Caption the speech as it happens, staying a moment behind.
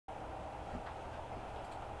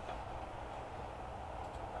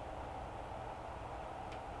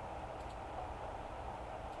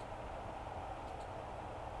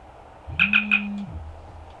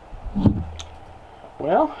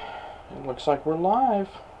Well, it looks like we're live.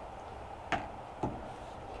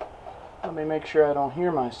 Let me make sure I don't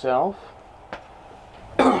hear myself.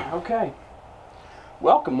 Okay.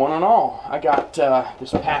 Welcome, one and all. I got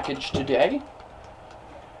this package today.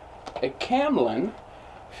 A Kamlan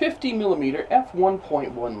 50mm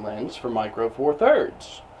f1.1 lens for micro four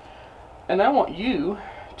thirds. And I want you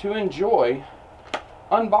to enjoy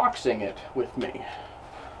unboxing it with me.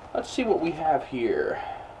 Let's see what we have here.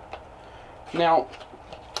 Now,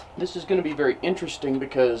 this is going to be very interesting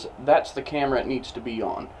because that's the camera it needs to be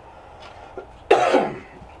on.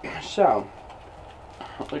 So,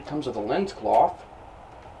 it comes with a lens cloth,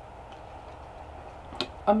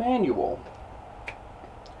 a manual.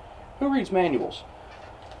 Who reads manuals?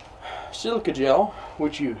 Silica gel,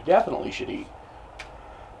 which you definitely should eat.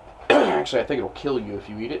 Actually, I think it'll kill you if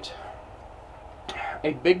you eat it.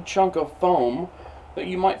 A big chunk of foam that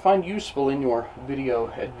you might find useful in your video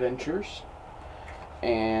adventures.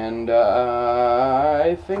 And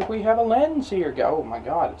I think we have a lens here. Oh my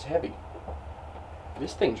god, it's heavy.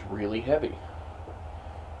 This thing's really heavy.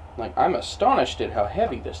 Like, I'm astonished at how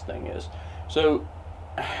heavy this thing is. So,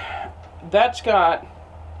 that's got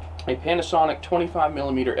a Panasonic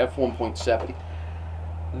 25mm f1.7.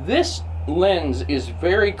 This lens is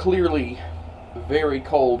very clearly very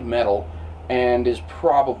cold metal and is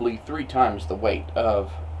probably 3 times the weight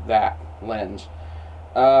of that lens.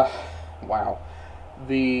 Wow.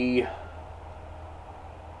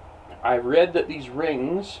 I read that these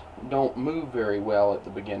rings don't move very well at the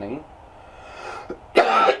beginning.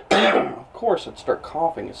 Of course, I'd start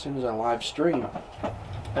coughing as soon as I live stream.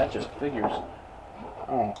 That just figures.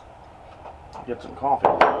 Oh, get some coffee.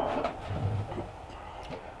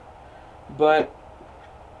 But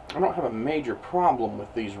I don't have a major problem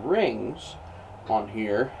with these rings on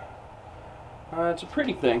here. It's a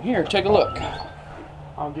pretty thing. Here, take a look.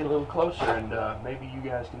 I'll get a little closer and maybe you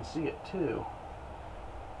guys can see it too.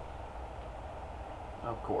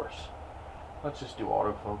 Of course. Let's just do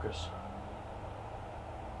autofocus.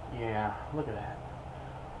 Yeah, look at that.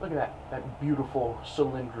 Look at that beautiful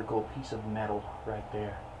cylindrical piece of metal right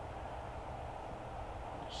there.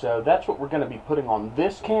 So that's what we're going to be putting on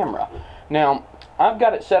this camera. Now, I've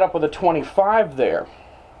got it set up with a 25 there.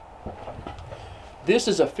 This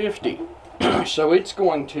is a 50. So it's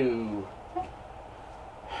going to...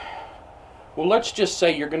 Well, let's just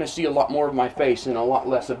say you're going to see a lot more of my face and a lot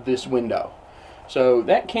less of this window. So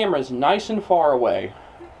that camera is nice and far away.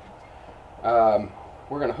 We're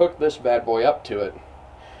going to hook this bad boy up to it.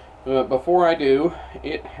 But before I do,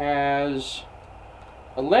 it has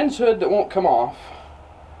a lens hood that won't come off.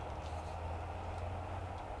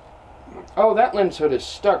 Oh, that lens hood is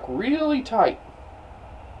stuck really tight.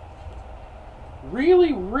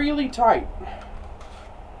 Really, really tight.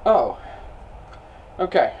 Oh.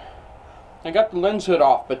 Okay. I got the lens hood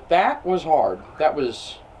off, but that was hard. That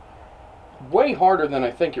was way harder than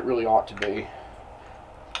I think it really ought to be.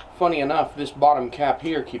 Funny enough, this bottom cap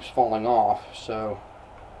here keeps falling off, so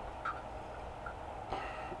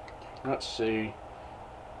let's see.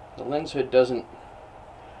 The lens hood doesn't...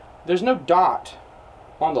 There's no dot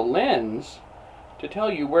on the lens to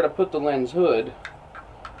tell you where to put the lens hood,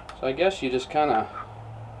 so I guess you just kind of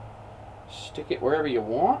stick it wherever you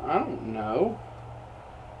want. I don't know.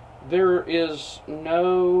 There is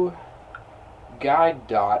no guide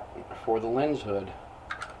dot for the lens hood,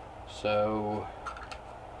 so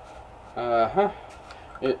the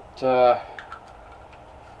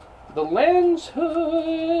lens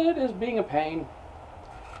hood is being a pain.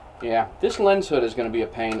 Yeah, this lens hood is going to be a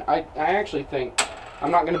pain. I actually think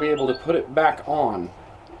I'm not going to be able to put it back on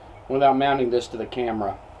without mounting this to the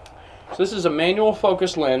camera. So this is a manual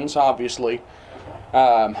focus lens, obviously.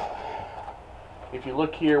 If you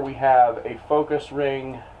look here, we have a focus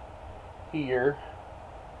ring here.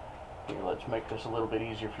 Here, let's make this a little bit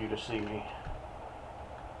easier for you to see me.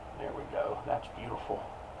 There we go. That's beautiful.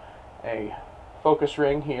 A focus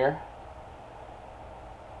ring here.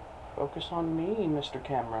 Focus on me, Mr.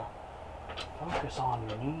 Camera. Focus on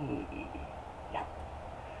me. Yeah.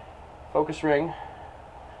 Focus ring.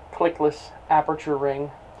 Clickless aperture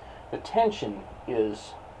ring. The tension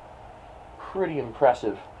is pretty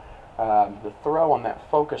impressive. The throw on that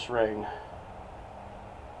focus ring,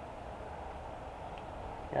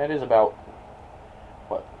 yeah, it is about,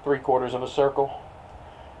 what, 3/4 of a circle.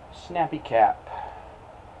 Snappy cap.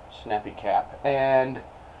 Snappy cap. And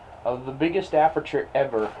of the biggest aperture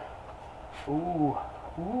ever. Ooh,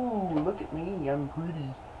 look at me, I'm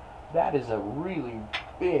pretty. That is a really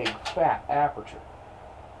big, fat aperture.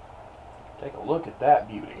 Take a look at that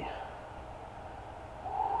beauty.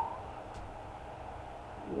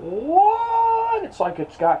 What? It's like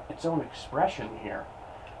it's got its own expression here.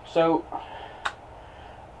 So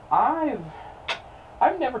I've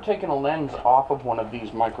never taken a lens off of one of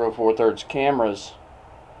these Micro Four Thirds cameras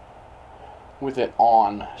with it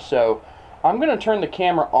on. So I'm going to turn the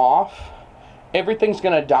camera off. Everything's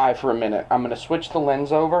going to die for a minute. I'm going to switch the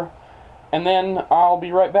lens over, and then I'll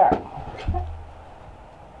be right back.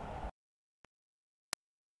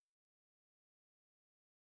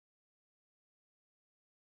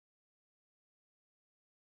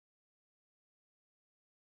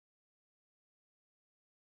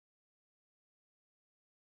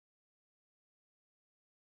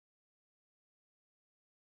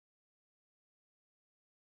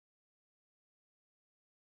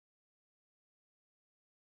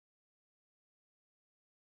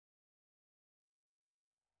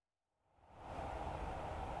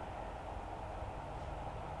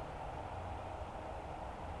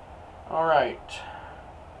 Alright,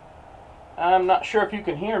 I'm not sure if you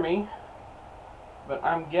can hear me, but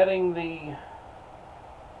I'm getting the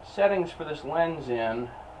settings for this lens in,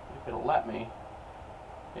 if it'll let me.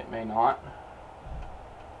 It may not.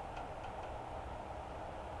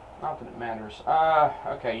 Not that it matters.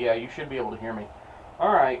 Okay, yeah, you should be able to hear me.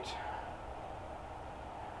 Alright,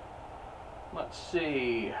 let's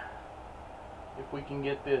see if we can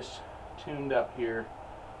get this tuned up here.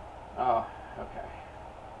 Oh, okay.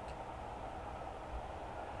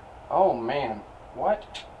 Oh man,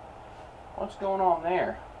 what's going on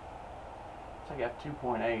there? So I got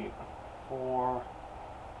 2.8, 4,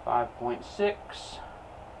 5.6.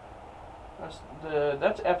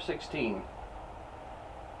 That's f16,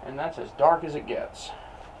 and that's as dark as it gets.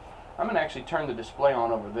 I'm gonna actually turn the display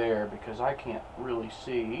on over there because I can't really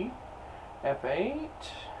see. F8.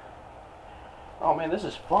 Oh man, this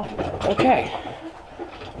is fun. Okay,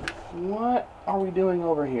 what are we doing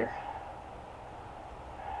over here?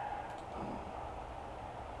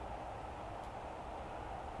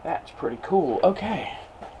 That's pretty cool. Okay.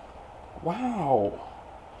 Wow.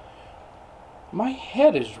 My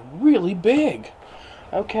head is really big.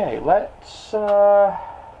 Okay, let's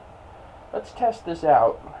test this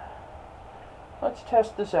out. Let's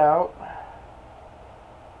test this out.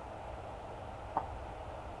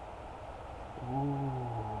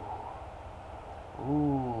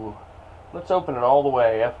 Ooh. Let's open it all the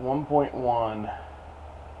way. F1.1.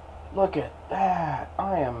 Look at that.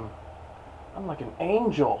 I'm like an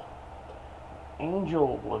angel.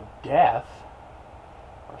 Angel of death.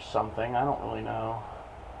 Or something. I don't really know.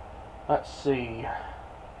 Let's see.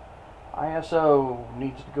 ISO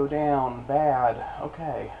needs to go down bad.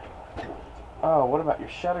 Okay. Oh, what about your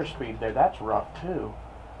shutter speed there? That's rough too.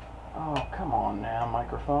 Oh, come on now,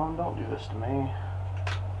 microphone. Don't do this to me.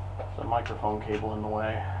 There's a microphone cable in the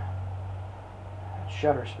way.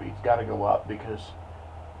 Shutter speed's got to go up because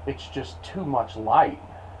it's just too much light.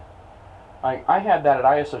 I had that at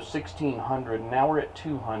ISO 1600, and now we're at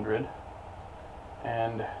 200,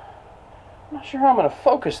 and I'm not sure how I'm going to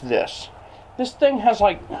focus this. This thing has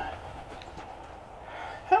like... How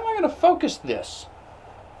am I going to focus this?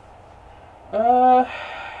 Clever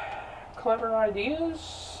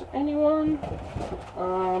ideas? Anyone?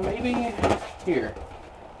 Maybe here.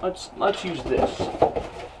 Let's use this.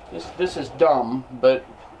 This is dumb, but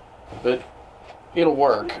it'll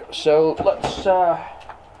work. So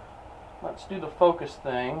let's do the focus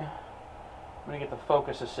thing. I'm gonna get the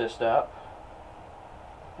focus assist up,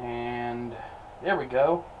 and there we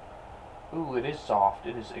go. Ooh, it is soft.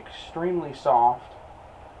 It is extremely soft,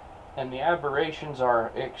 and the aberrations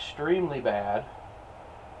are extremely bad.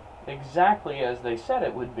 Exactly as they said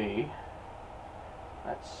it would be.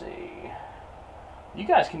 Let's see. You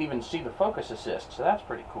guys can even see the focus assist, so that's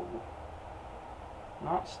pretty cool.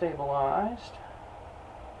 Not stabilized.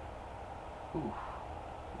 Oof.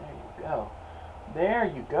 There you go. There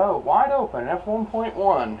you go. Wide open.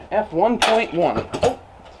 F1.1. F1.1. Oh!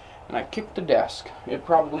 And I kicked the desk. It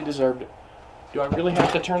probably deserved it. Do I really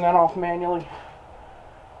have to turn that off manually?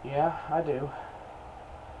 Yeah, I do.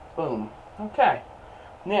 Boom. Okay.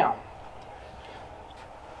 Now,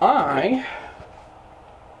 I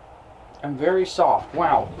am very soft.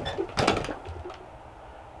 Wow.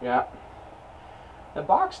 Yeah. The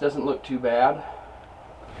box doesn't look too bad.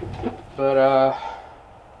 But,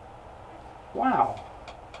 wow.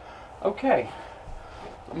 Okay.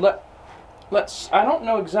 Let's, I don't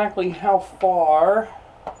know exactly how far.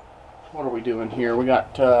 What are we doing here? We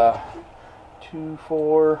got 2,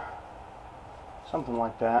 4, something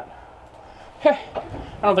like that. Heh,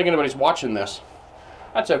 I don't think anybody's watching this.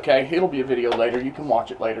 That's okay. It'll be a video later. You can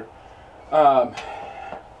watch it later.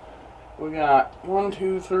 We got 1,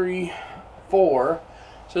 2, 3, 4.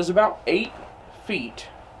 So it's about 8 feet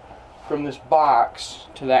from this box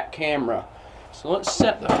to that camera. So let's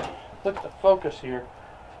click the focus here.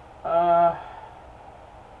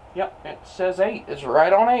 Yep, it says 8. It's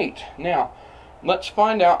right on 8. Now, let's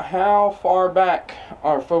find out how far back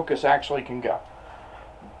our focus actually can go.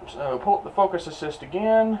 So pull up the focus assist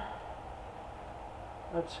again.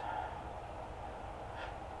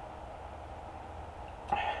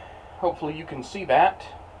 Hopefully you can see that.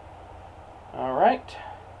 Alright.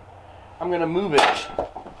 I'm going to move it.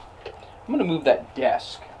 I'm going to move that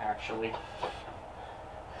desk, actually.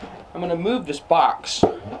 I'm going to move this box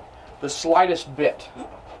the slightest bit.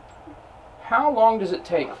 How long does it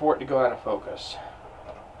take for it to go out of focus?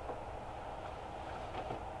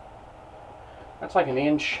 That's like an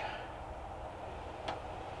inch.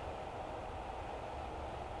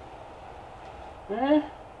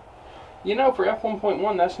 You know, for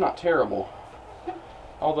f1.1, that's not terrible.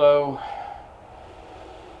 Although,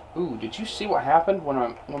 ooh, did you see what happened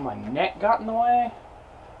when my neck got in the way?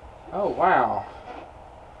 Oh wow!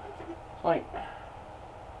 It's like,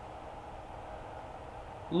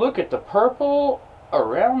 look at the purple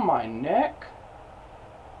around my neck.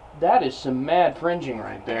 That is some mad fringing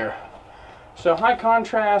right there. So high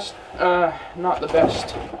contrast, not the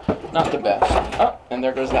best. Not the best. Oh, and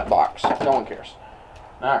there goes that box. No one cares.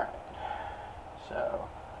 Alright. So,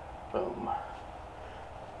 boom.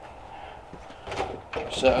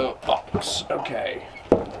 So, box. Okay.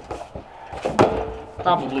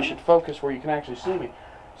 Probably should focus where you can actually see me.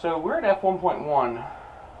 So, we're at f1.1.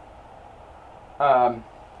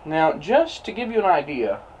 Now, just to give you an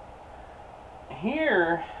idea,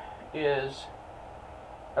 here is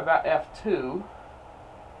about f2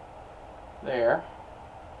 there.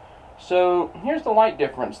 So here's the light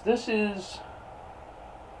difference. This is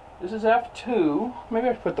f2. Maybe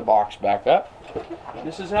I should put the box back up.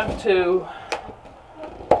 This is f2,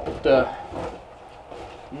 the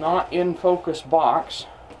not in focus box.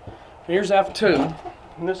 Here's f2,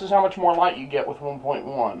 and this is how much more light you get with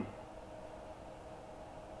 1.1.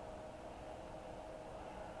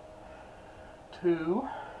 To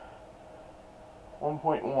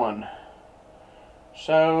 1.1.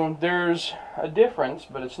 So there's a difference,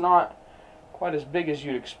 but it's not quite as big as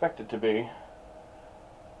you'd expect it to be.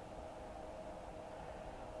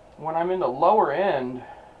 When I'm in the lower end,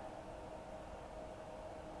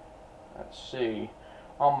 let's see,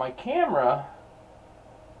 on my camera,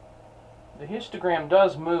 the histogram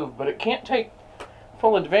does move, but it can't take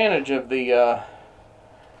full advantage of the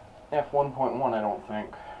f1.1, I don't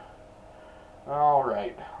think.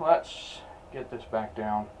 Alright, let's get this back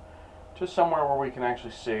down to somewhere where we can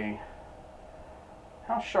actually see.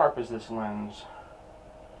 How sharp is this lens?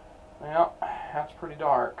 Well, that's pretty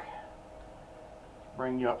dark.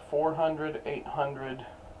 Bring you up 400, 800,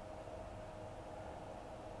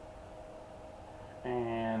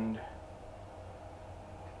 and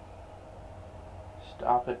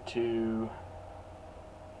stop it to,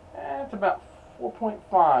 it's about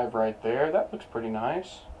 4.5 right there. That looks pretty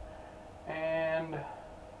nice. And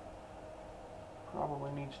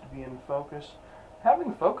probably needs to be in focus.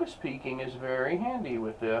 Having focus peaking is very handy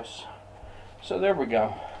with this. So there we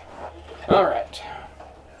go. Alright.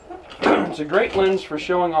 It's a great lens for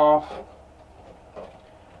showing off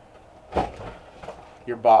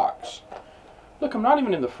your box. Look, I'm not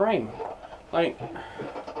even in the frame. Like,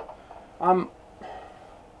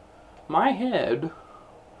 my head,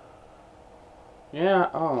 yeah,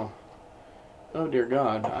 oh dear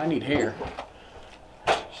God, I need hair.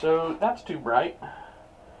 So that's too bright.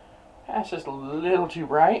 That's just a little too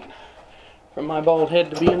bright for my bald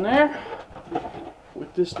head to be in there.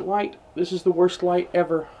 With this light, this is the worst light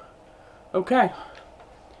ever. Okay.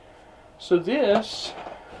 So this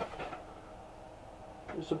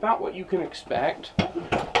is about what you can expect.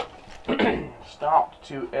 Stopped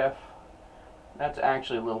to F. That's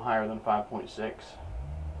actually a little higher than 5.6. It's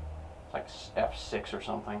like F6 or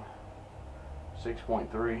something.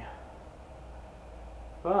 6.3.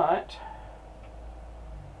 But,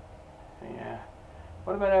 yeah.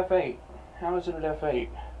 What about F8? How is it at F8?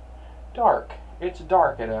 Dark. It's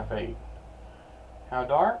dark at F8. How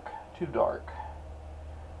dark? Too dark.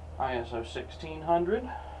 ISO 1600.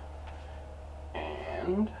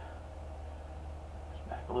 And,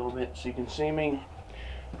 back a little bit so you can see me.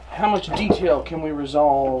 How much detail can we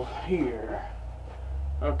resolve here?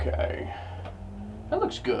 Okay. That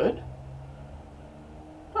looks good.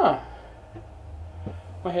 Huh.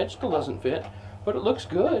 My head still doesn't fit, but it looks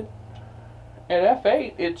good. At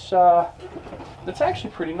f8, it's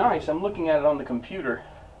actually pretty nice. I'm looking at it on the computer.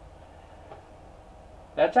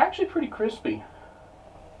 That's actually pretty crispy.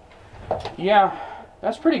 Yeah,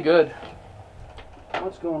 that's pretty good.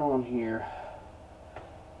 What's going on here?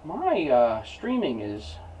 My streaming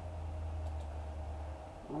is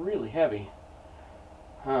really heavy.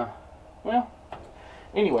 Well,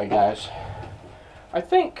 anyway, guys, I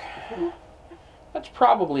think that's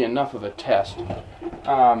probably enough of a test.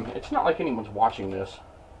 It's not like anyone's watching this.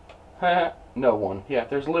 No one. Yeah,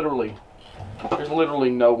 there's literally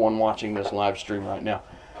no one watching this live stream right now.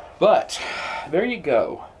 But there you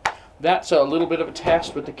go. That's a little bit of a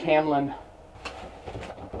test with the Kamlan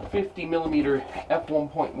 50mm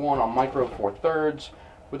f1.1 on micro 4/3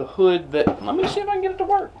 with a hood that, let me see if I can get it to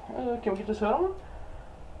work. Can we get this hood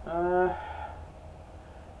on?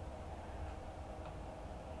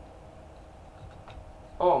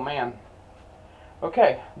 Oh man.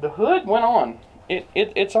 Okay, the hood went on.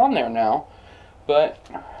 It's on there now, but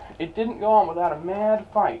it didn't go on without a mad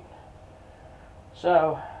fight.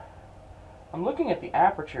 So I'm looking at the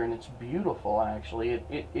aperture and it's beautiful actually.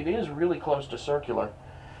 It is really close to circular.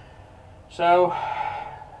 So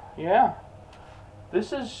yeah,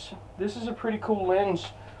 this is a pretty cool lens.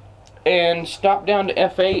 And stop down to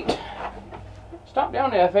f8. Stop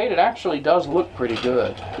down to f8, it actually does look pretty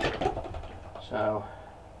good. So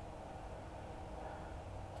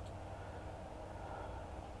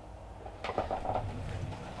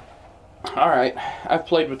alright, I've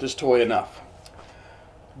played with this toy enough.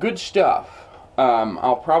 Good stuff.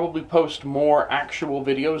 I'll probably post more actual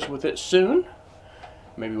videos with it soon.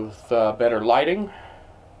 Maybe with better lighting.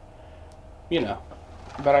 You know.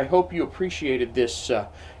 But I hope you appreciated this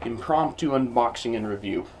impromptu unboxing and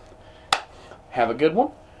review. Have a good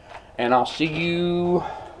one. And I'll see you...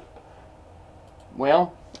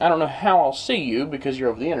 Well, I don't know how I'll see you because you're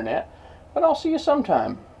over the internet. But I'll see you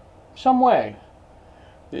sometime. Some way.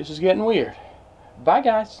 This is getting weird. Bye,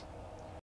 guys.